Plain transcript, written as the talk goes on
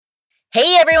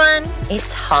Hey everyone,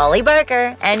 it's Holly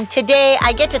Barker, and today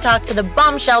I get to talk to the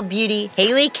bombshell beauty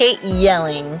Haley Kate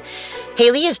Yelling.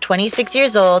 Haley is 26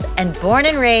 years old and born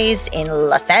and raised in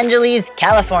Los Angeles,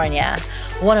 California.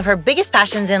 One of her biggest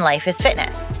passions in life is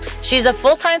fitness. She's a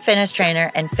full-time fitness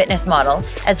trainer and fitness model,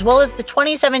 as well as the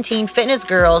 2017 Fitness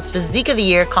Girls Physique of the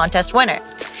Year contest winner.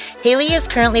 Haley is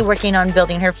currently working on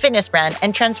building her fitness brand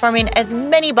and transforming as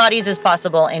many bodies as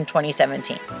possible in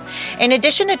 2017. In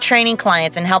addition to training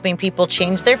clients and helping people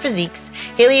change their physiques,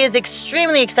 Haley is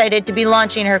extremely excited to be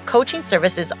launching her coaching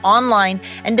services online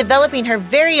and developing her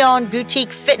very own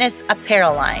boutique fitness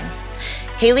apparel line.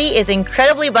 Haley is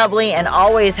incredibly bubbly and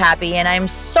always happy, and I'm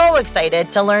so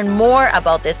excited to learn more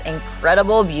about this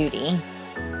incredible beauty.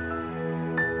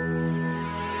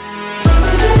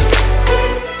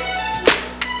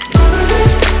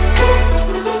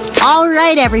 All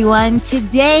right, everyone.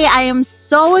 Today I am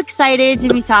so excited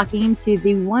to be talking to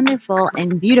the wonderful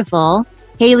and beautiful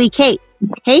Haley Kate.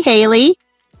 Hey, Haley.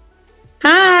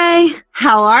 Hi.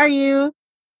 How are you?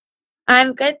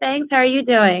 I'm good, thanks. How are you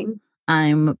doing?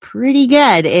 I'm pretty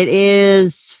good. It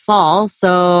is fall,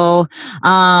 so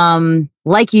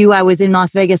like you, I was in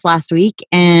Las Vegas last week,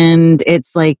 and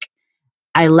it's like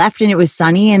I left and it was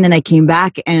sunny, and then I came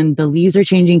back and the leaves are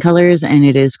changing colors and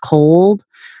it is cold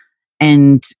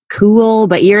and cool,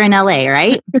 but you're in LA,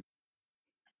 right?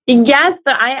 Yes,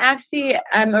 but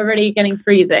I'm already getting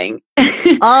freezing.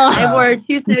 I wore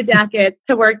 2 snow jackets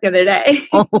to work the other day.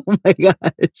 Oh my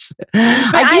gosh.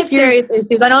 I have serious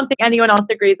issues. I don't think anyone else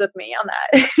agrees with me on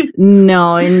that.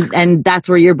 No, and that's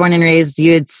where you're born and raised,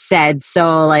 you had said.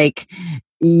 So like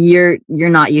you're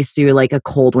not used to like a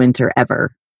cold winter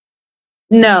ever.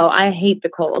 No, I hate the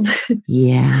cold.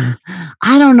 Yeah.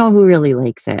 I don't know who really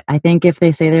likes it. I think if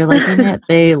they say they're liking it,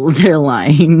 they're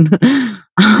lying.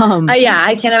 Yeah,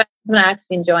 I can't imagine I'm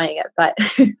actually enjoying it, but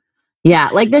yeah,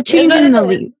 like the change in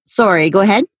the sorry, go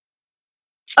ahead.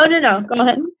 Oh no, go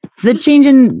ahead. The change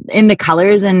in the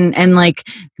colors and like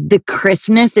the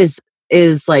crispness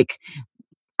is like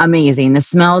amazing. The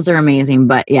smells are amazing,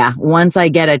 but yeah, once I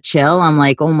get a chill, I'm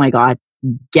like, oh my God,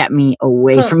 get me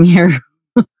away from here.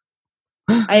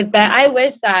 I bet. I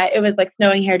wish that it was like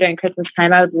snowing here during Christmas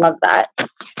time. I would love that.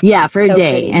 Yeah, for a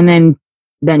day, and then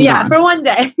yeah, gone. for one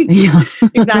day. Yeah.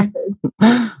 Exactly.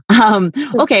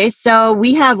 Okay, so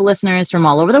we have listeners from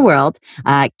all over the world.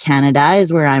 Canada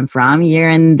is where I'm from. You're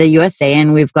in the USA,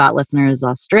 and we've got listeners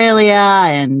Australia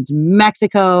and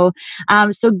Mexico.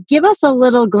 So give us a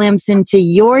little glimpse into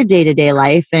your day-to-day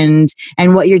life and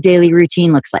what your daily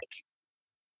routine looks like.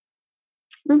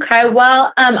 Okay,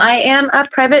 well, I am a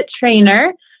private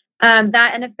trainer,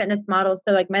 that and a fitness model.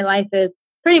 So like my life is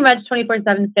pretty much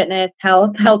 24/7 fitness,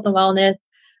 health and wellness.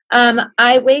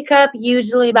 I wake up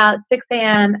usually about 6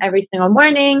 a.m. every single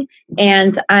morning,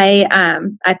 and I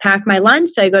pack my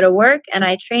lunch. I go to work, and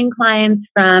I train clients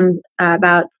from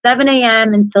about 7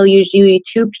 a.m. until usually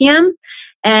 2 p.m.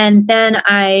 And then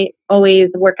I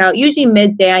always work out. Usually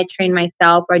midday, I train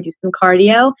myself or I do some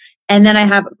cardio. And then I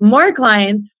have more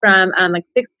clients from like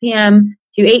 6 p.m.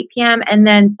 to 8 p.m. And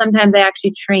then sometimes I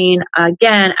actually train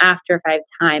again after if I have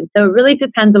time. So it really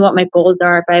depends on what my goals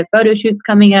are. If I have photo shoots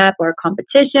coming up or a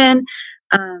competition.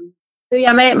 So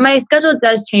yeah, my schedule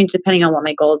does change depending on what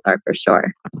my goals are for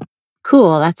sure.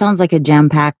 Cool. That sounds like a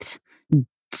jam-packed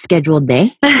scheduled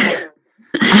day.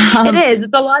 It is.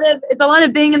 It's a lot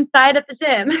of being inside at the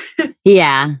gym.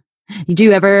 Yeah. Do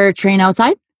you ever train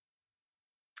outside?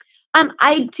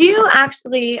 I do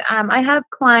actually. I have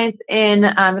clients in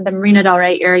the Marina Del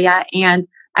Rey area, and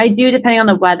I do, depending on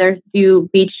the weather, do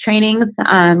beach trainings.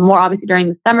 More obviously during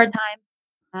the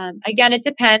summertime. Again, it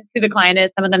depends who the client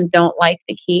is. Some of them don't like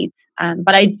the heat,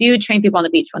 but I do train people on the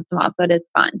beach once in a while, so it is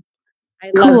fun.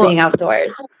 I love being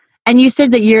outdoors. And you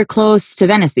said that you're close to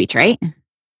Venice Beach, right?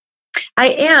 I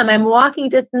am. I'm walking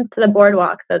distance to the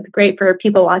boardwalk, so it's great for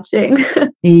people watching.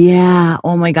 Yeah.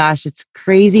 Oh my gosh, it's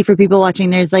crazy for people watching.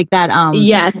 There's like that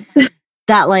yes.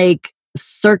 that like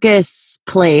circus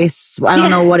place. I don't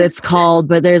know what it's called,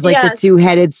 but there's like the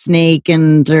two-headed snake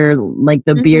and or like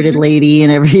the bearded lady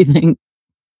and everything.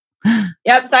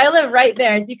 Yep. So I live right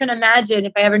there. As you can imagine,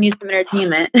 if I ever need some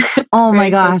entertainment. Oh my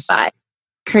gosh.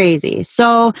 Crazy.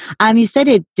 So you said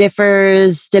it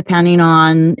differs depending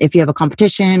on if you have a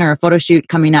competition or a photo shoot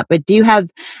coming up, but do you have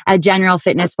a general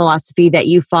fitness philosophy that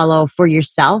you follow for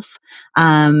yourself,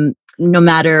 no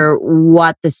matter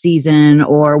what the season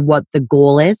or what the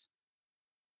goal is?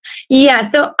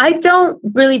 Yeah, so I don't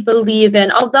really believe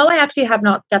in, although I actually have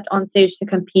not stepped on stage to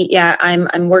compete yet,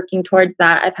 I'm working towards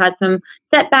that. I've had some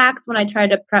setbacks when I tried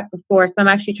to prep before, so I'm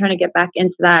actually trying to get back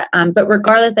into that. But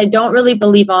regardless, I don't really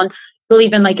believe on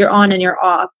believe in like you're on and you're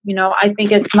off. I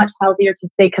think it's much healthier to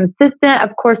stay consistent.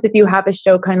 Of course, if you have a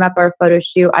show coming up or a photo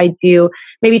shoot, I do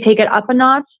maybe take it up a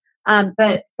notch.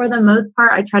 But for the most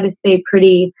part, I try to stay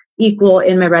pretty equal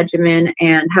in my regimen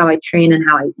and how I train and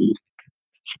how I eat.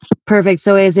 Perfect.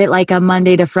 So is it like a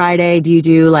Monday to Friday? Do you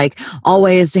do like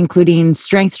always including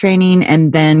strength training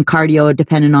and then cardio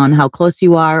depending on how close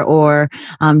you are? Or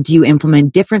do you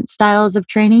implement different styles of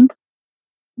training?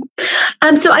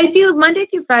 So I do Monday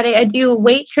through Friday. I do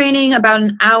weight training about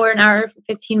an hour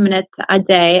 15 minutes a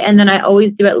day. And then I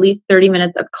always do at least 30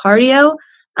 minutes of cardio.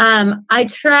 I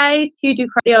try to do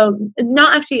cardio,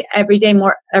 not actually every day,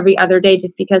 more every other day,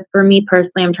 just because for me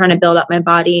personally, I'm trying to build up my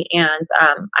body and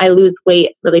I lose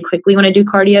weight really quickly when I do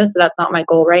cardio. So that's not my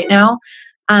goal right now.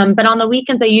 But on the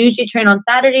weekends, I usually train on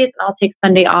Saturdays and I'll take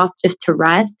Sunday off just to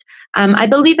rest. I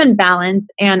believe in balance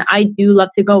and I do love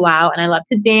to go out and I love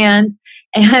to dance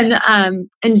and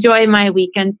enjoy my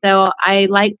weekend. So I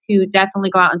like to definitely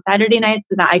go out on Saturday nights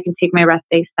so that I can take my rest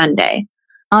day Sunday.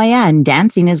 Oh yeah, and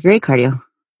dancing is great cardio.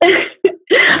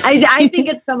 I think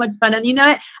it's so much fun. And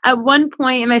at one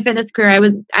point in my fitness career,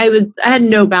 I had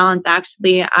no balance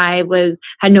actually.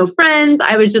 Had no friends.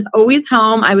 I was just always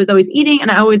home. I was always eating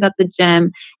and I always at the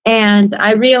gym. And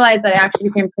I realized that I actually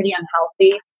became pretty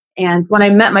unhealthy. And when I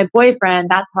met my boyfriend,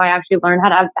 that's how I actually learned how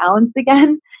to have balance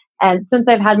again. And since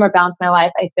I've had more balance in my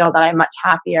life, I feel that I'm much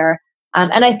happier.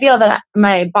 And I feel that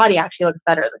my body actually looks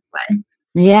better this way.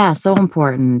 Yeah, so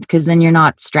important because then you're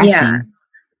not stressing.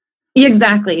 Yeah,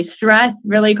 exactly. Stress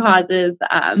really causes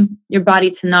your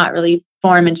body to not really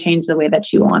form and change the way that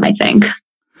you want, I think.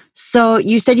 So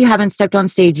you said you haven't stepped on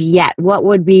stage yet. What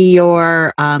would be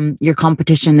your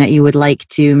competition that you would like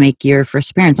to make your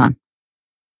first appearance on?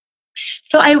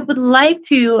 So I would like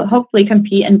to hopefully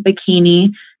compete in bikini.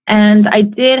 And I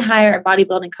did hire a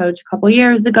bodybuilding coach a couple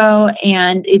years ago.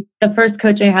 And the first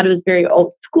coach I had was very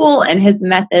old school, and his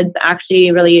methods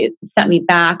actually really set me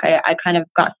back. I kind of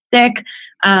got sick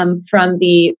from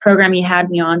the program he had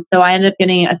me on. So I ended up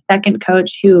getting a second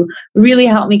coach who really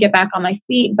helped me get back on my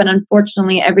feet. But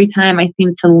unfortunately, every time I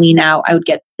seemed to lean out, I would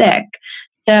get sick.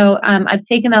 So I've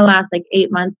taken the last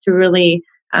 8 months to really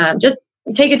just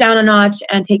take it down a notch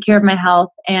and take care of my health.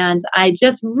 And I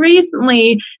just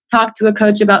recently talked to a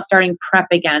coach about starting prep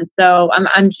again. So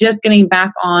I'm just getting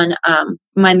back on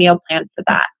my meal plan for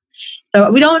that. So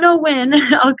we don't know when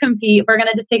I'll compete. We're going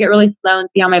to just take it really slow and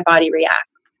see how my body reacts.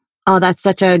 Oh, that's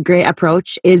such a great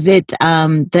approach. Is it the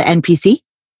NPC?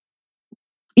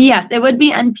 Yes, it would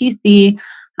be NPC.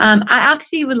 I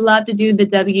actually would love to do the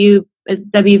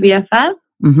WBFF.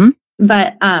 Mm-hmm.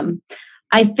 But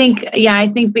I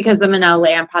think because I'm in LA,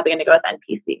 I'm probably going to go with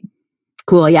NPC.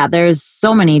 Cool. Yeah, there's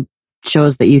so many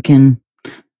shows that you can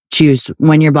choose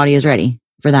when your body is ready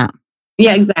for that.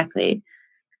 Yeah, exactly.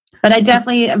 But I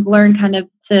definitely have learned kind of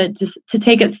to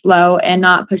take it slow and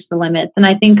not push the limits. And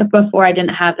I think before I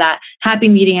didn't have that happy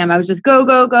medium. I was just go,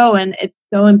 go, go. And it's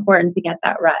so important to get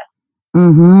that rest.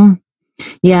 Mm-hmm.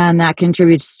 Yeah, and that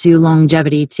contributes to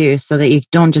longevity too, so that you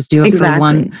don't just do it for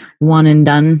one and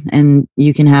done, and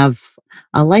you can have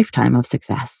a lifetime of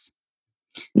success.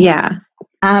 Yeah.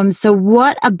 So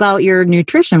what about your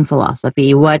nutrition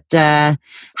philosophy?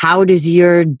 How does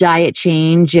your diet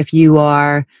change if you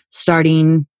are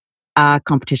starting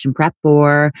competition prep,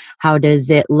 or how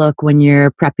does it look when you're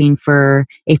prepping for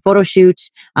a photo shoot?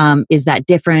 Is that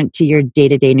different to your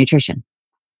day-to-day nutrition?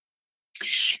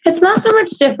 It's not so much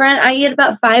different. I eat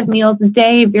about 5 meals a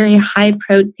day, very high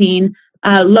protein,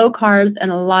 low carbs, and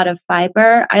a lot of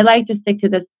fiber. I like to stick to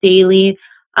this daily.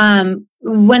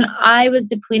 When I was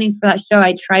depleting for that show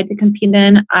I tried to compete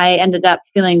in, I ended up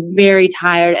feeling very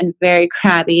tired and very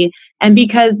crabby. And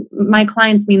because my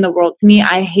clients mean the world to me,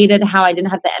 I hated how I didn't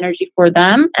have the energy for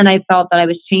them. And I felt that I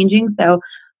was changing. So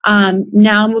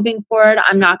now moving forward,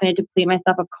 I'm not going to deplete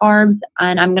myself of carbs.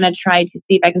 And I'm going to try to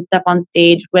see if I can step on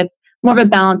stage with more of a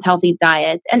balanced, healthy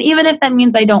diet. And even if that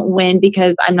means I don't win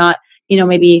because I'm not,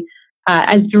 maybe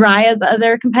as dry as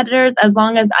other competitors, as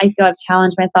long as I feel I've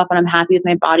challenged myself and I'm happy with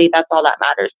my body, that's all that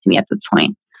matters to me at this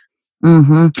point.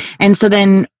 Mm-hmm. And so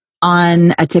then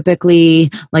on a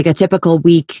typical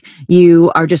week,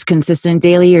 you are just consistent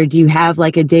daily, or do you have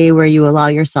a day where you allow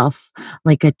yourself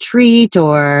a treat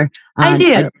or? I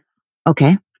do.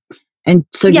 Okay. And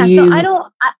so yeah, do you? So I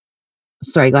don't.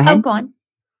 Sorry, go ahead. Oh, go on.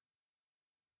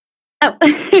 Oh.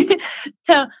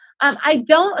 So I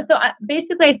don't. So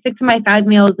basically, I stick to my 5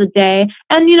 meals a day.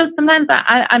 And, sometimes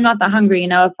I'm not that hungry.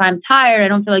 If I'm tired, I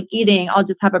don't feel like eating, I'll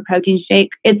just have a protein shake.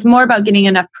 It's more about getting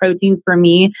enough protein for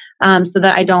me so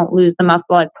that I don't lose the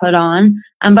muscle I put on.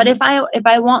 But if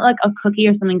I want like a cookie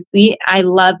or something sweet, I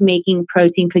love making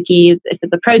protein cookies. If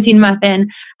it's a protein muffin,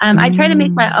 I try to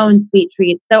make my own sweet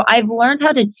treats. So I've learned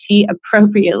how to cheat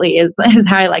appropriately is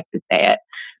how I like to say it.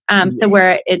 So Yes.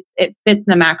 where it fits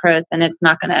the macros and it's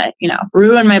not going to,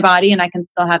 ruin my body and I can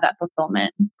still have that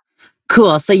fulfillment.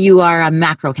 Cool. So you are a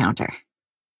macro counter.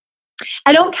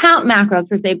 I don't count macros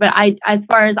per se, but as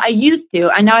far as I used to,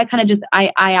 I now I kind of just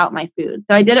eye out my food.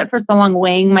 So I did it for so long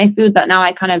weighing my food that now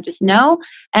I kind of just know.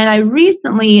 And I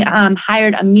recently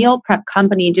hired a meal prep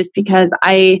company just because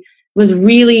I was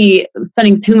really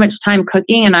spending too much time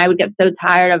cooking and I would get so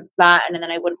tired of that and then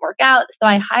I wouldn't work out. So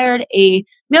I hired a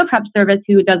meal prep service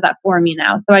who does that for me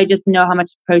now. So I just know how much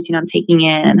protein I'm taking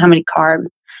in and how many carbs,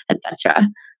 etc.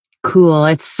 Cool.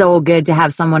 It's so good to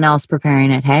have someone else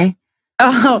preparing it. Hey.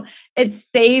 Oh, it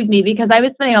saved me because I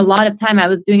was spending a lot of time. I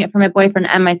was doing it for my boyfriend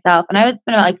and myself, and I would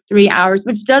spend about like 3 hours,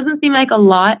 which doesn't seem like a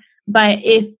lot. But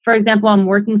if, for example, I'm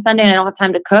working Sunday and I don't have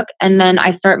time to cook, and then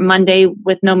I start Monday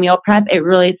with no meal prep, it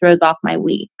really throws off my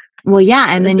week. Well, yeah,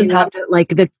 and then you have to, like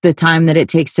the time that it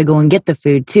takes to go and get the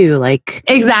food too. Like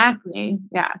exactly,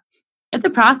 yeah, it's a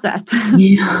process.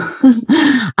 yeah.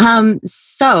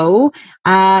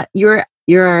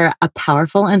 You're a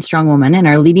powerful and strong woman and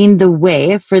are leading the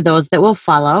way for those that will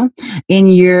follow. In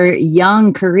your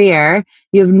young career,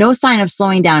 you have no sign of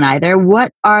slowing down either.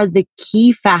 What are the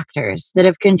key factors that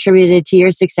have contributed to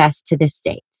your success to this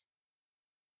date?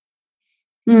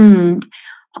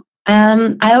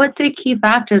 I would say key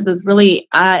factors is really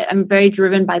I'm very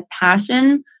driven by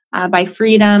passion, by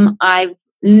freedom. I've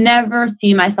never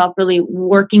seen myself really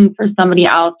working for somebody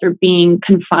else or being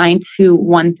confined to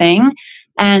one thing.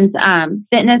 And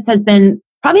fitness has been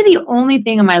probably the only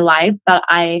thing in my life that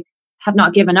I have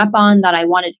not given up on, that I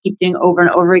wanted to keep doing over and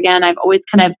over again. I've always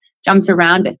kind of jumped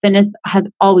around, but fitness has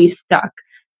always stuck.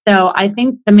 So I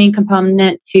think the main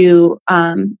component to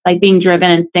like being driven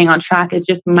and staying on track is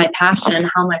just my passion and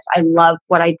how much I love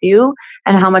what I do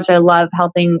and how much I love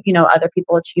helping, other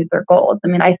people achieve their goals. I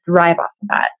mean, I thrive off of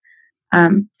that.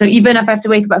 So even if I have to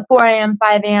wake up at 4 a.m.,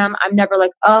 5 a.m., I'm never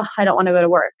like, oh, I don't want to go to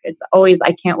work. It's always,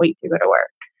 I can't wait to go to work.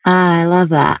 I love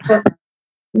that. So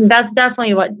that's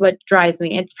definitely what drives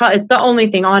me. It's the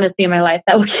only thing, honestly, in my life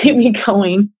that will keep me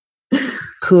going.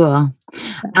 Cool.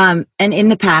 And in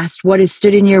the past, what has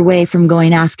stood in your way from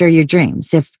going after your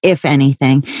dreams, if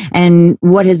anything? And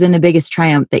what has been the biggest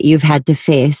triumph that you've had to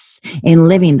face in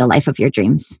living the life of your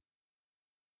dreams?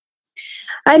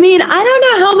 I mean, I don't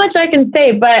know how much I can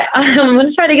say, but I'm going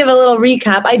to try to give a little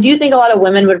recap. I do think a lot of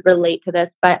women would relate to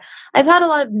this, but I've had a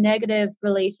lot of negative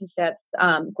relationships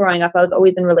growing up. I was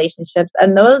always in relationships,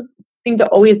 and those seem to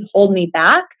always hold me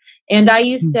back. And I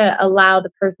used to allow the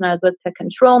person I was with to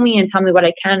control me and tell me what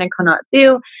I can and cannot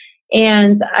do.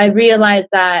 And I realized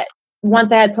that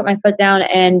once I had put my foot down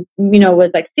and, was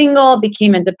like single,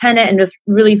 became independent and just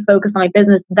really focused on my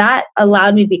business, that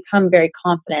allowed me to become very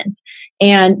confident.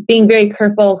 And being very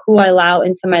careful who I allow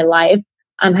into my life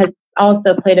has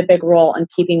also played a big role in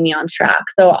keeping me on track.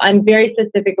 So I'm very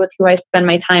specific with who I spend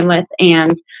my time with.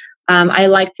 And I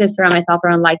like to surround myself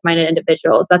around like-minded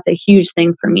individuals. That's a huge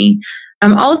thing for me.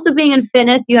 Also being in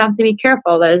fitness, you have to be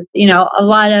careful. There's, a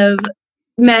lot of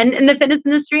men in the fitness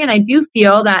industry, and I do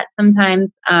feel that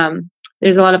sometimes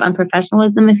there's a lot of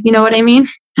unprofessionalism, if you know what I mean.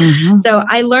 Mm-hmm. So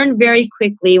I learned very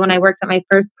quickly when I worked at my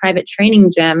first private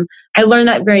training gym. I learned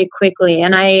that very quickly,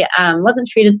 and I wasn't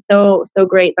treated so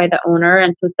great by the owner,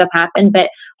 and some stuff happened. But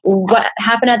what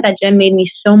happened at that gym made me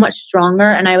so much stronger,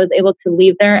 and I was able to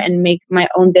leave there and make my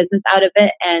own business out of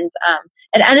it. And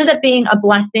it ended up being a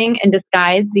blessing in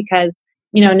disguise because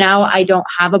now I don't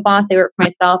have a boss. I work for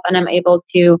myself, and I'm able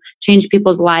to change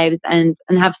people's lives and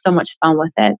have so much fun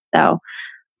with it. So,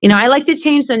 I like to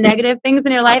change the negative things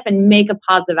in your life and make a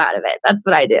positive out of it. That's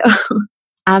what I do.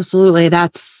 Absolutely.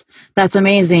 That's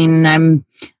amazing.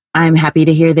 I'm happy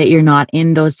to hear that you're not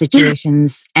in those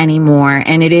situations anymore.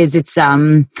 And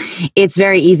it's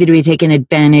very easy to be taken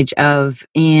advantage of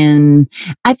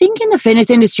I think in the fitness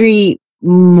industry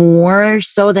more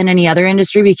so than any other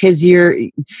industry, because you're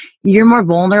more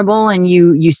vulnerable and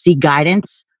you see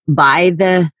guidance by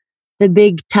the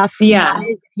big tough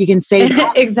guys, you can say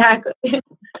that. Exactly.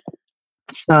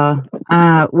 So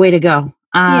way to go.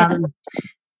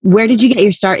 Where did you get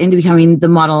your start into becoming the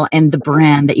model and the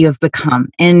brand that you have become?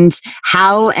 And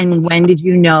how and when did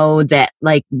you know that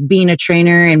like being a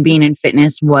trainer and being in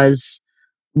fitness was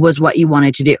what you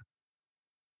wanted to do?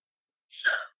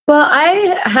 Well,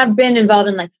 I have been involved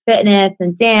in like fitness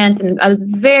and dance, and I was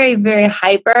very, very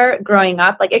hyper growing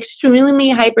up, like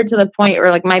extremely hyper to the point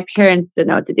where like my parents didn't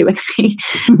know what to do with me.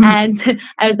 And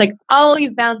I was like always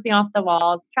bouncing off the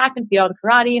walls, track and field,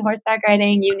 karate, horseback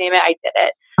riding, you name it, I did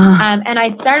it. Uh, And I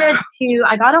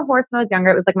got a horse when I was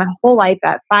younger. It was like my whole life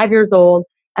at 5 years old,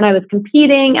 and I was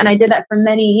competing, and I did that for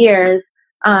many years.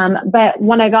 But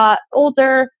when I got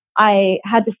older, I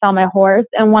had to sell my horse.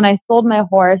 And when I sold my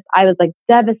horse, I was like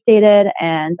devastated,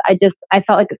 and I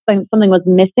felt like something was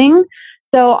missing.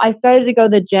 So I started to go to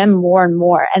the gym more and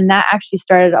more. And that actually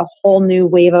started a whole new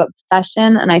wave of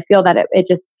obsession. And I feel that it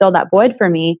just filled that void for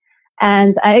me.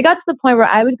 And it got to the point where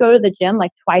I would go to the gym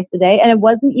like twice a day. And it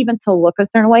wasn't even to look a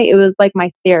certain way. It was like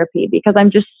my therapy because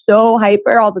I'm just so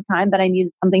hyper all the time that I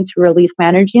needed something to release my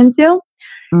energy into.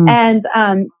 mm.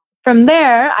 And from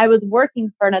there, I was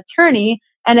working for an attorney,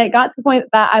 and it got to the point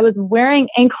that I was wearing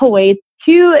ankle weights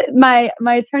to my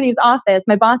attorney's office,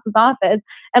 my boss's office,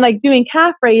 and like doing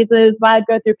calf raises while I'd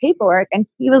go through paperwork. And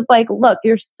he was like, "Look,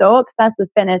 you're so obsessed with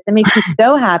fitness. It makes me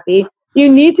so happy.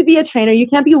 You need to be a trainer. You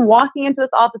can't be walking into this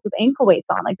office with ankle weights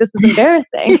on. Like this is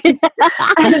embarrassing."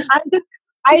 And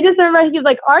I just remember he was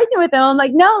like arguing with him. I'm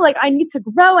like, no, like I need to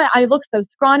grow it. I look so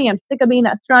scrawny. I'm sick of being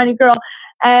that scrawny girl.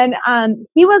 And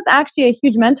he was actually a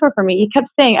huge mentor for me. He kept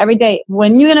saying every day,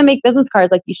 when you're going to make business cards,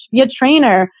 like you should be a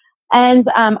trainer. And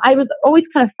I was always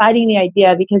kind of fighting the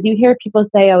idea because you hear people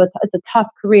say, oh, it's a tough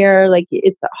career. Like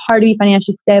it's hard to be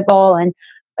financially stable. And,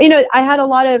 I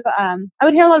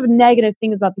would hear a lot of negative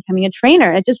things about becoming a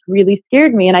trainer. It just really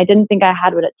scared me. And I didn't think I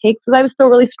had what it takes because I was still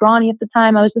really scrawny at the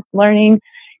time. I was just learning.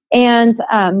 And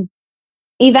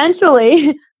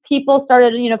eventually people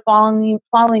started,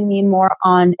 following me more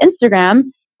on Instagram.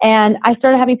 And I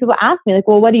started having people ask me, like,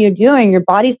 well, what are you doing? Your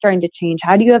body's starting to change.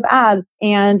 How do you have abs?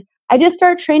 And I just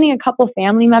started training a couple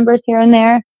family members here and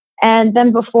there. And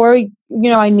then before, I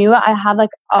knew it, I had like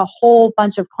a whole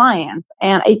bunch of clients.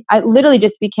 And I literally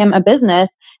just became a business.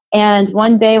 And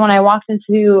one day when I walked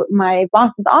into my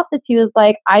boss's office, he was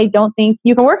like, I don't think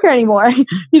you can work here anymore.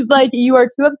 He's like, you are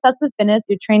too obsessed with fitness.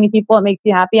 You're training people. It makes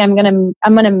you happy. I'm going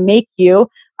to make you,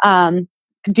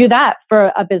 do that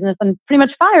for a business, and pretty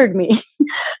much fired me.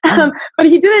 But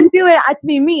he didn't do it to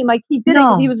be mean. Like he did it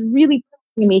because he was really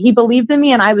pushing me. He believed in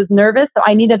me and I was nervous. So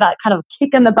I needed that kind of kick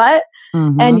in the butt.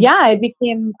 Mm-hmm. And yeah, I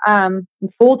became a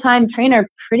full-time trainer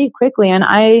pretty quickly. And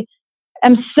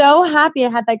I'm so happy I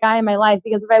had that guy in my life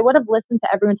because if I would have listened to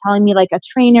everyone telling me like a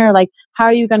trainer, like how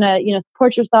are you going to,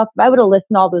 support yourself? If I would have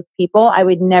listened to all those people, I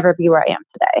would never be where I am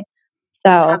today.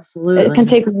 So Absolutely. It can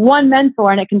take one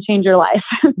mentor and it can change your life.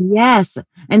 Yes.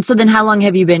 And so then how long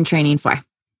have you been training for?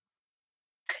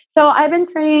 So I've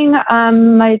been training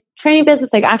my training business,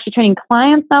 like actually training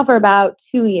clients now for about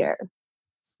 2 years.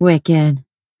 Wicked.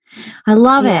 I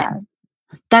love it.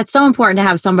 That's so important to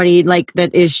have somebody like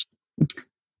that is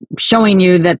showing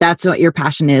you that that's what your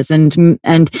passion is.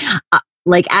 And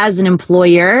like as an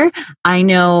employer, I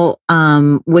know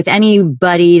with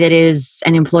anybody that is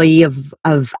an employee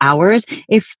of ours,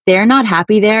 if they're not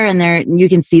happy there and you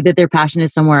can see that their passion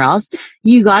is somewhere else,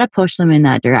 you got to push them in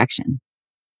that direction.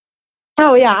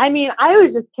 Oh yeah. I mean, I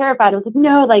was just terrified. I was like,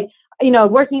 no, like,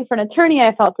 working for an attorney,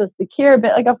 I felt so secure,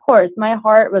 but like, of course, my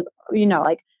heart was,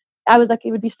 like, I was like, it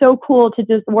would be so cool to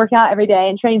just work out every day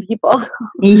and train people.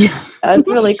 Yeah. It's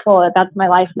really cool that that's my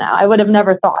life now. I would have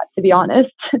never thought, to be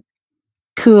honest.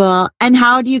 Cool. And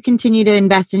how do you continue to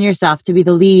invest in yourself to be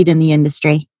the lead in the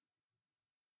industry?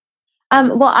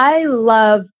 Well, I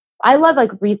love like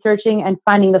researching and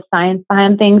finding the science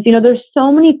behind things. There's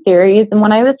so many theories. And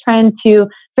when I was trying to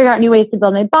figure out new ways to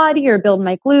build my body or build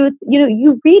my glutes,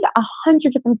 you read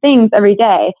 100 different things every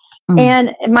day. And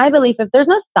in my belief, if there's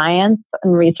no science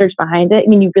and research behind it,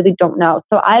 you really don't know.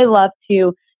 So I love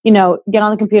to, get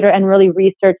on the computer and really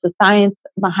research the science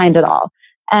behind it all.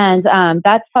 And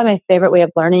that's probably my favorite way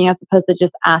of learning as opposed to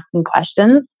just asking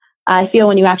questions. I feel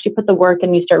when you actually put the work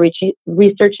and you start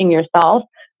researching yourself,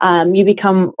 you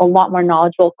become a lot more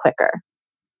knowledgeable quicker.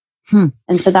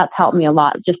 And so that's helped me a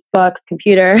lot, just books,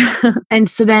 computer. And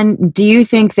so then do you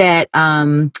think that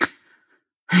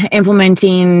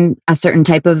implementing a certain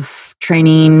type of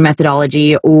training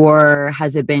methodology, or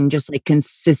has it been just like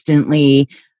consistently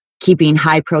keeping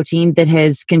high protein that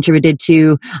has contributed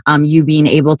to you being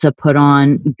able to put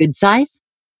on good size?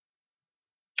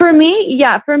 For me,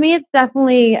 it's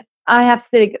definitely, I have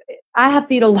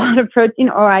to eat a lot of protein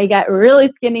or I get really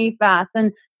skinny fast.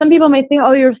 And some people may think,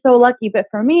 oh, you're so lucky. But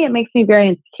for me, it makes me very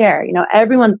insecure.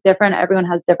 Everyone's different. Everyone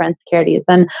has different insecurities.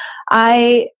 And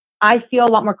I I feel a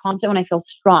lot more confident when I feel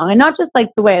strong, and not just like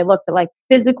the way I look, but like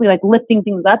physically, like lifting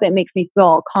things up, it makes me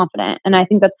feel confident. And I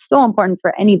think that's so important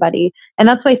for anybody. And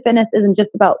that's why fitness isn't just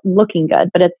about looking good,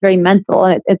 but it's very mental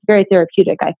and it's very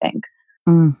therapeutic, I think.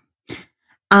 Mm.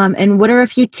 And what are a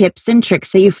few tips and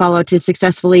tricks that you follow to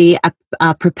successfully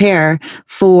prepare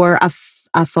for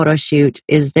a photo shoot?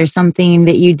 Is there something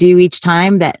that you do each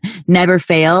time that never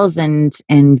fails and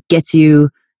gets you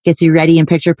ready and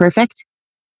picture perfect?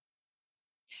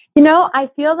 I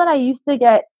feel that I used to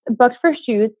get booked for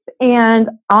shoots, and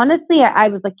honestly, I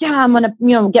was like, yeah, I'm gonna,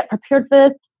 get prepared for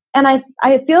this. And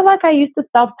I feel like I used to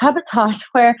self sabotage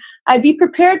where I'd be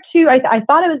prepared to, I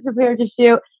thought I was prepared to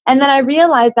shoot. And then I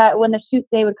realized that when the shoot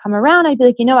day would come around, I'd be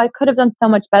like, I could have done so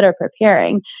much better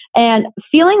preparing. And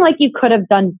feeling like you could have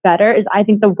done better is, I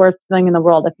think, the worst feeling in the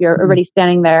world if you're already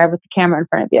standing there with the camera in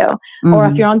front of you, or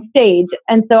if you're on stage.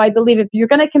 And so I believe if you're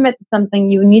going to commit to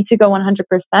something, you need to go 100%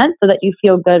 so that you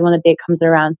feel good when the day comes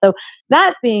around. So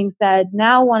that being said,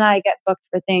 now when I get booked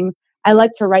for things, I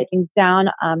like to write things down.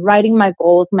 Writing my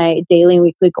goals, my daily and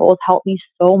weekly goals, help me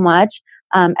so much.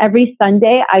 Every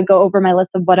Sunday, I go over my list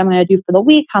of what I'm going to do for the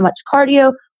week, how much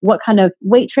cardio, what kind of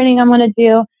weight training I'm going to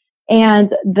do.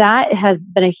 And that has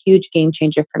been a huge game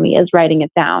changer for me, is writing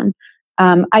it down.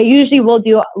 I usually will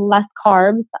do less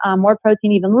carbs, more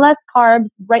protein, even less carbs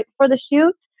right before the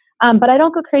shoot. But I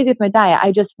don't go crazy with my diet.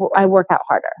 I work out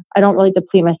harder. I don't really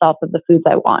deplete myself of the foods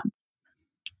I want.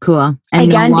 Cool. And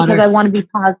again, because I want to be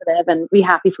positive and be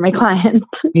happy for my clients.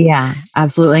 Yeah,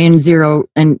 absolutely.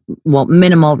 And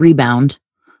minimal rebound.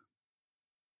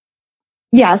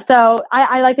 Yeah, so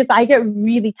I like it. I get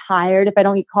really tired if I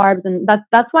don't eat carbs, and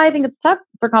that's why I think it's tough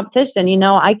for competition.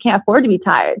 I can't afford to be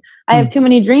tired. I have too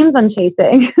many dreams I'm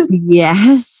chasing.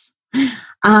 Yes.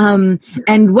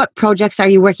 And what projects are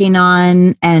you working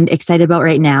on and excited about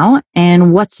right now?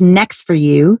 And what's next for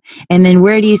you? And then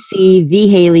where do you see the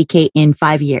Haley Kate in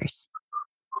 5 years?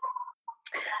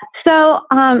 So,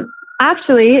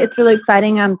 actually, it's really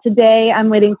exciting. Today I'm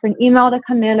waiting for an email to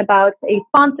come in about a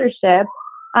sponsorship.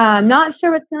 Not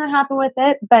sure what's going to happen with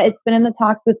it, but it's been in the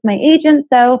talks with my agent.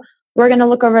 So we're going to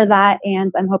look over that,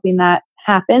 and I'm hoping that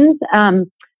happens.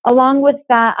 Along with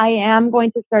that, I am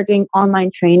going to start doing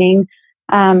online training,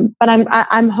 but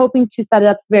I'm hoping to set it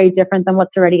up very different than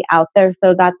what's already out there.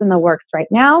 So that's in the works right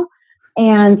now.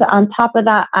 And on top of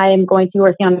that, I am going to be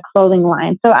working on a clothing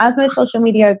line. So as my social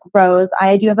media grows,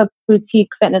 I do have a boutique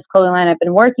fitness clothing line I've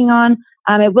been working on.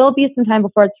 It will be some time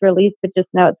before it's released, but just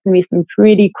know it's going to be some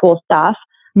pretty cool stuff.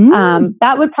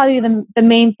 That would probably be the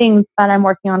main things that I'm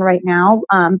working on right now.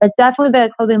 But definitely the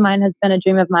clothing line has been a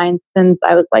dream of mine since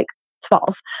I was like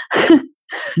 12.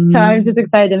 So I'm just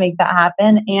excited to make that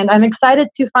happen. And I'm excited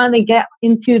to finally get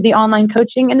into the online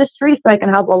coaching industry so I can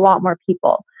help a lot more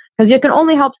people. Because you can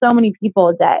only help so many people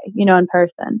a day, in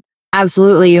person.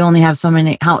 Absolutely. You only have so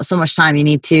much time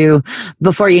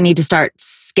before you need to start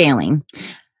scaling.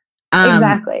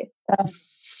 Exactly.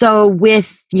 So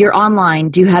with your online,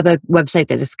 do you have a website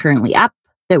that is currently up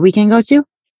that we can go to?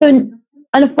 So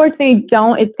unfortunately,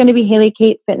 don't. It's going to be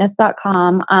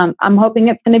HaleyKateFitness.com. I'm hoping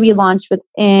it's going to be launched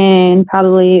within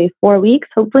probably 4 weeks,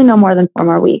 hopefully no more than 4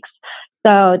 more weeks.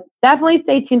 So definitely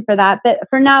stay tuned for that. But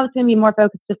for now, it's going to be more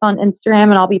focused just on Instagram,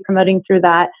 and I'll be promoting through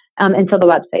that until the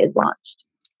website is launched.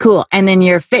 Cool. And then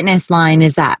your fitness line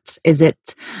is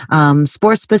it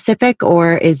sports specific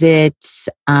or is it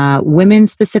women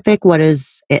specific? What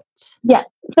is it? Yes.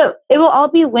 So it will all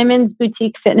be women's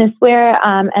boutique fitness wear,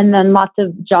 and then lots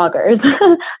of joggers.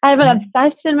 I have an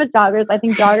obsession with joggers. I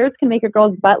think joggers can make a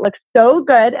girl's butt look so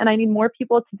good, and I need more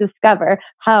people to discover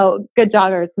how good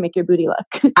joggers can make your booty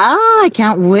look. I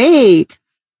can't wait.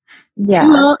 Yeah.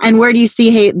 Cool. And where do you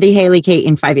see the Haley Kate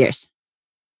in 5 years?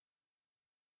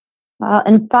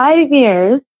 In 5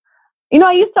 years,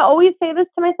 I used to always say this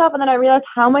to myself, and then I realized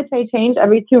how much I change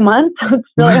every 2 months. It's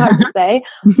really hard to say.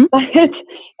 But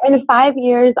in 5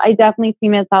 years, I definitely see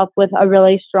myself with a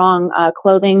really strong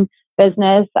clothing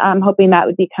business. I'm hoping that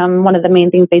would become one of the main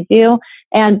things they do.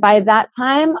 And by that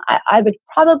time, I would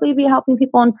probably be helping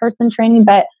people in person training,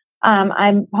 but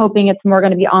I'm hoping it's more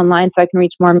going to be online so I can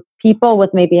reach more people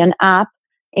with maybe an app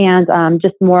and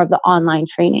just more of the online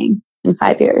training in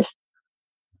 5 years.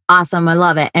 Awesome. I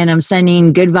love it. And I'm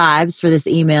sending good vibes for this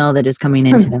email that is coming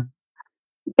in today.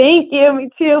 Thank you. Me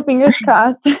too. Fingers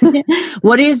crossed.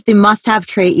 What is the must-have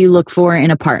trait you look for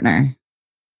in a partner?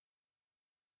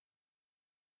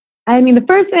 I mean, the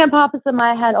first thing that pops in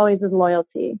my head always is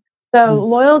loyalty. So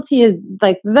loyalty is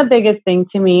like the biggest thing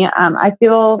to me. I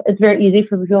feel it's very easy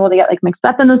for people to get like mixed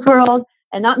up in this world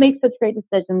and not make such great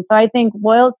decisions. So I think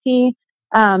loyalty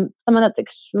someone that's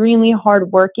extremely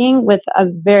hardworking with a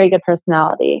very good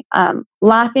personality.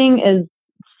 Laughing is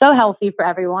so healthy for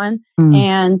everyone.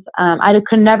 And I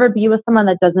could never be with someone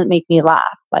that doesn't make me laugh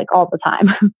like all the time.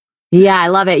 Yeah, I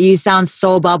love it. You sound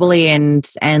so bubbly and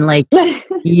like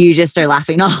you just are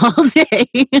laughing all day.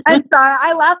 I'm sorry.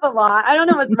 I laugh a lot. I don't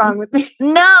know what's wrong with me.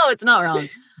 No, it's not wrong.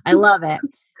 I love it.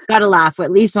 Got to laugh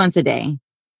at least once a day.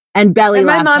 And belly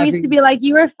laughs. My mom used to be like,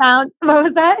 "You were found." What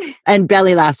was that? And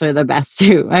belly laughs are the best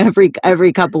too.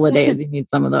 Every couple of days, you need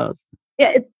some of those.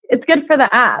 Yeah, it's good for the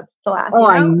abs to laugh. Oh,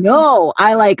 I know.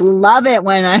 I like love it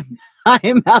when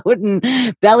I'm out and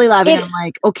belly laughing. I'm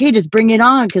like, okay, just bring it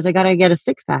on because I gotta get a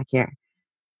 6-pack here.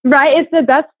 Right, it's the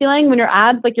best feeling when your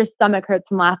abs, like your stomach hurts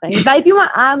from laughing. But if you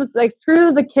want abs, like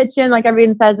screw the kitchen, like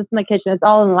everyone says, it's in the kitchen. It's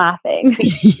all in laughing.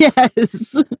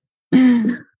 Yes.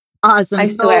 Awesome. I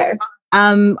swear.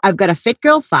 I've got a Fit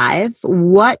Girl 5.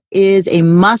 What is a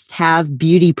must-have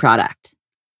beauty product?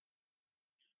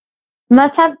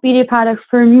 Must-have beauty product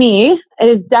for me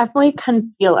is definitely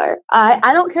concealer. I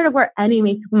don't care to wear any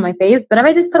makeup on my face, but if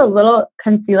I just put a little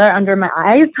concealer under my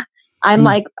eyes, I'm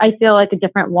like, I feel like a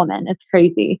different woman. It's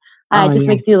crazy. It just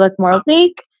makes you look more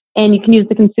awake, and you can use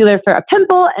the concealer for a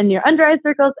pimple and your under eye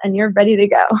circles, and you're ready to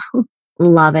go.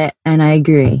 Love it, and I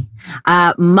agree.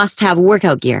 Must-have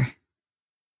workout gear.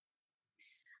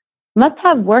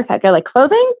 Must-have workout gear, like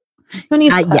clothing? Who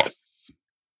needs clothes? Yes.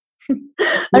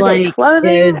 Okay, like,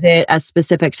 clothing. Is it a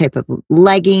specific type of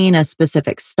legging, a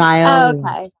specific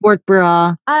style, sport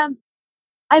bra?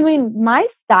 I mean, my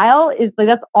style is like,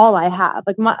 that's all I have.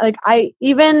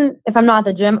 Even if I'm not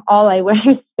at the gym, all I wear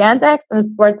is spandex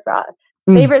and sports bras.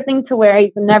 Favorite thing to wear.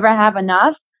 You can never have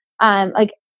enough.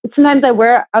 Sometimes I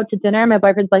wear out to dinner. My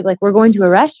boyfriend's like, we're going to a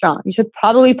restaurant. You should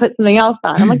probably put something else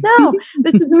on. I'm like, no,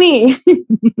 this is me.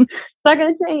 It's not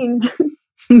going to change.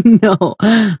 No,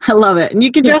 I love it. And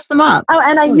you can dress them up. Oh,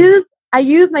 and I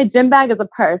use my gym bag as a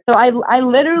purse. So I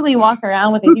literally walk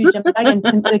around with a huge gym bag,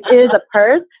 and it is a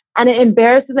purse. And it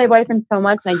embarrasses my boyfriend so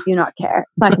much, and I do not care.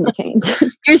 It's not going to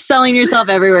change. You're selling yourself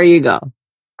everywhere you go.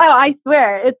 Oh, I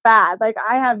swear. It's bad. Like,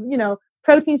 I have,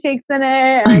 protein shakes in it,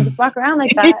 and I just walk around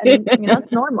like that. And,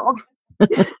 it's normal.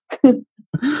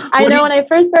 I know when I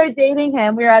first started dating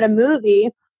him, we were at a movie,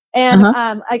 and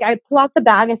I pull out the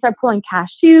bag. I start pulling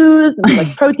cashews and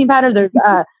like protein powder. There's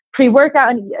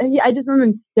pre-workout, and I just remember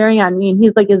him staring at me, and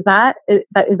he's like, is that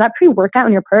pre-workout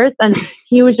in your purse? And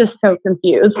he was just so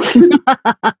confused.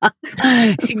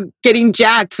 Getting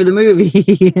jacked for the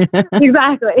movie.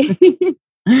 Exactly.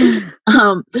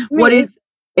 What is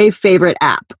a favorite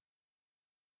app?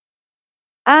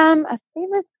 A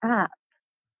favorite app?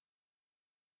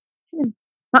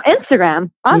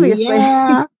 Instagram, obviously.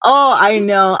 Yeah. Oh, I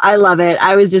know. I love it.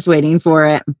 I was just waiting for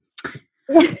it.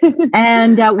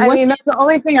 And that's the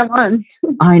only thing I'm on.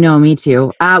 I know, me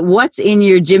too. What's in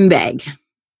your gym bag?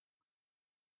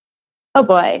 Oh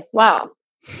boy, wow.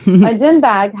 My gym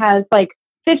bag has like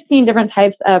 15 different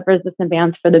types of resistant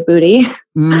bands for the booty.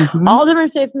 All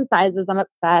different shapes and sizes. I'm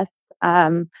obsessed.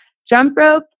 Jump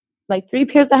rope, like 3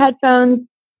 pairs of headphones,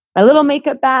 my little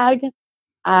makeup bag.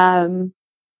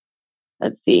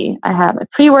 Let's see. I have a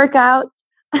pre-workout,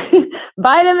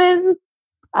 vitamins,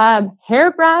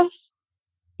 hairbrush.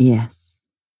 Yes.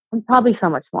 And probably so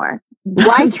much more.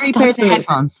 Why 3 pairs of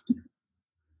headphones?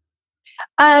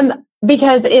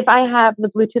 Because if I have the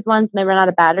Bluetooth ones and they run out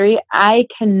of battery, I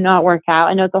cannot work out.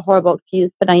 I know it's a horrible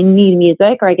excuse, but I need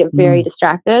music or I get very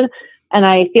distracted. And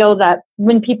I feel that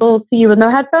when people see you with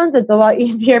no headphones, it's a lot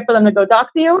easier for them to go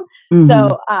talk to you.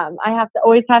 So I have to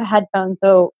always have headphones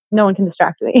so no one can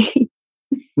distract me.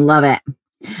 Love it.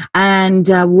 And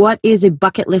what is a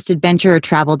bucket list adventure or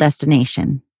travel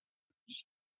destination?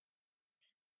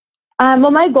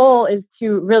 Well, my goal is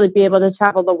to really be able to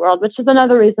travel the world, which is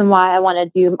another reason why I want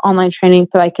to do online training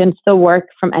so I can still work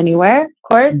from anywhere, of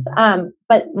course.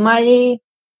 But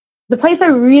the place I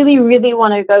really, really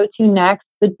want to go to next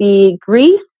would be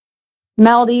Greece,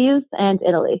 Maldives, and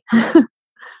Italy.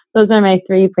 Those are my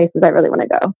 3 places I really want to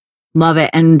go. Love it.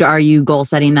 And are you goal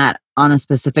setting that on a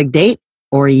specific date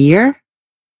or a year?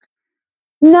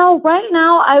 No, right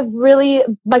now I've really,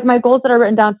 my goals that are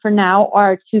written down for now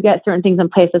are to get certain things in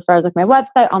place as far as my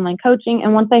website, online coaching.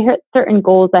 And once I hit certain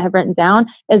goals I have written down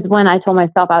is when I told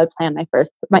myself I would plan my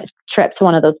trip to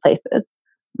one of those places.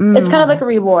 It's kind of like a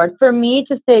reward for me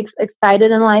to stay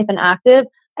excited in life and active.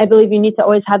 I believe you need to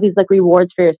always have these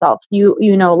rewards for yourself. You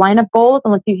line up goals,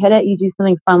 and once you hit it, you do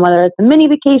something fun, whether it's a mini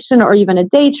vacation or even a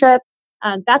day trip.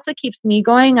 That's what keeps me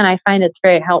going, and I find it's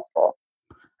very helpful.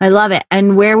 I love it.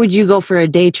 And where would you go for a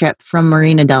day trip from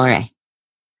Marina Del Rey?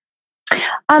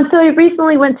 So I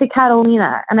recently went to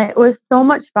Catalina, and it was so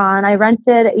much fun. I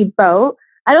rented a boat,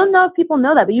 I don't know if people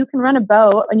know that, but you can rent a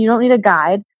boat and you don't need a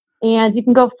guide. And you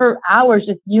can go for hours,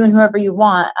 just you and whoever you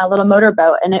want, a little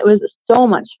motorboat. And it was so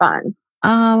much fun.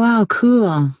 Oh, wow.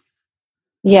 Cool.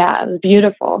 Yeah, it was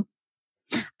beautiful.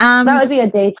 That would be a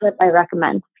day trip I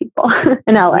recommend to people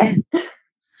in LA.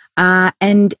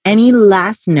 And any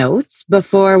last notes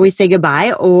before we say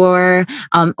goodbye, or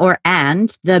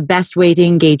and the best way to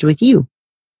engage with you?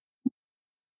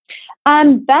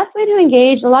 Best way to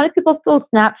engage. A lot of people still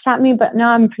Snapchat me, but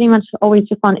now I'm pretty much always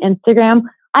just on Instagram.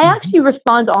 I actually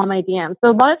respond to all my DMs. So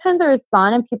a lot of times I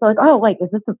respond and people are like, oh, like, is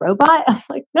this a robot? I'm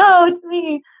like, no, it's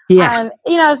me. Yeah.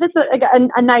 If it's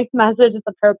a nice message, it's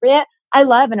appropriate. I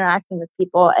love interacting with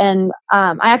people. And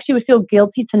I actually would feel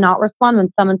guilty to not respond when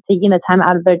someone's taking the time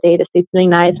out of their day to say something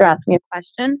nice or ask me a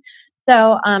question.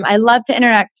 So I love to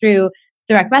interact through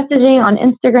direct messaging on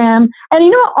Instagram.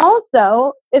 And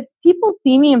also, if people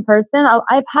see me in person,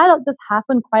 I've had this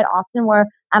happen quite often where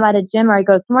I'm at a gym or I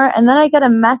go somewhere and then I get a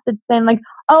message saying like,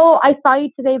 oh, I saw you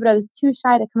today, but I was too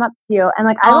shy to come up to you. And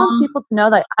like, I want people to know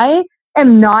that I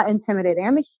am not intimidating.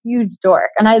 I'm a huge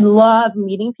dork and I love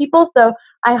meeting people. So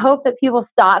I hope that people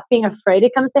stop being afraid to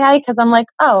come say hi, because I'm like,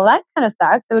 oh, that kind of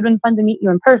sucks. It would have been fun to meet you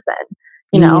in person.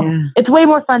 It's way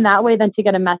more fun that way than to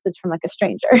get a message from like a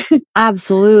stranger.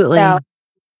 Absolutely. So,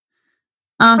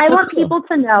 I want people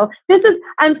to know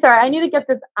I'm sorry, I need to get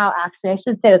this out actually. I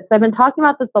should say this. I've been talking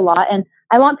about this a lot and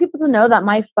I want people to know that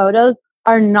my photos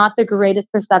are not the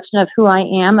greatest perception of who I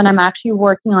am. And I'm actually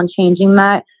working on changing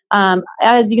that.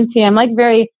 As you can see, I'm like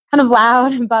very kind of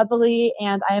loud and bubbly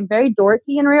and I am very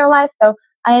dorky in real life. So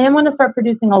I am going to start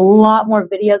producing a lot more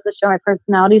videos that show my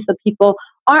personality so people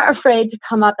aren't afraid to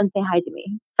come up and say hi to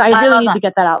me. So I really need to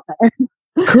get that out there.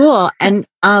 Cool. And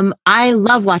I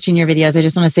love watching your videos. I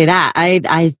just want to say that.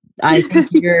 I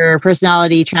think your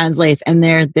personality translates and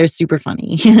they're super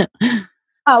funny.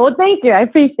 Oh, well, thank you. I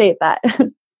appreciate that.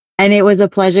 And it was a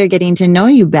pleasure getting to know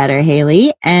you better,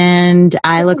 Haley. And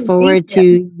I look forward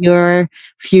to your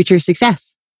future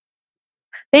success.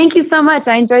 Thank you so much.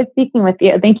 I enjoyed speaking with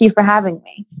you. Thank you for having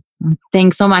me.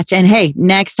 Thanks so much. And hey,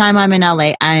 next time I'm in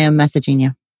LA, I am messaging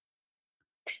you.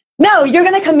 No, you're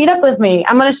going to come meet up with me.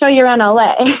 I'm going to show you around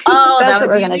LA. Oh, that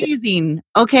would be amazing.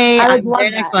 Okay,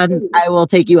 next month. I will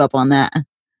take you up on that.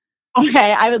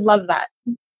 Okay, I would love that.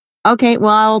 Okay, well,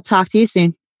 I'll talk to you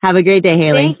soon. Have a great day,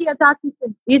 Haley. Thank you. I'll talk to you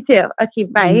soon. You too. Okay,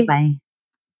 bye. Bye.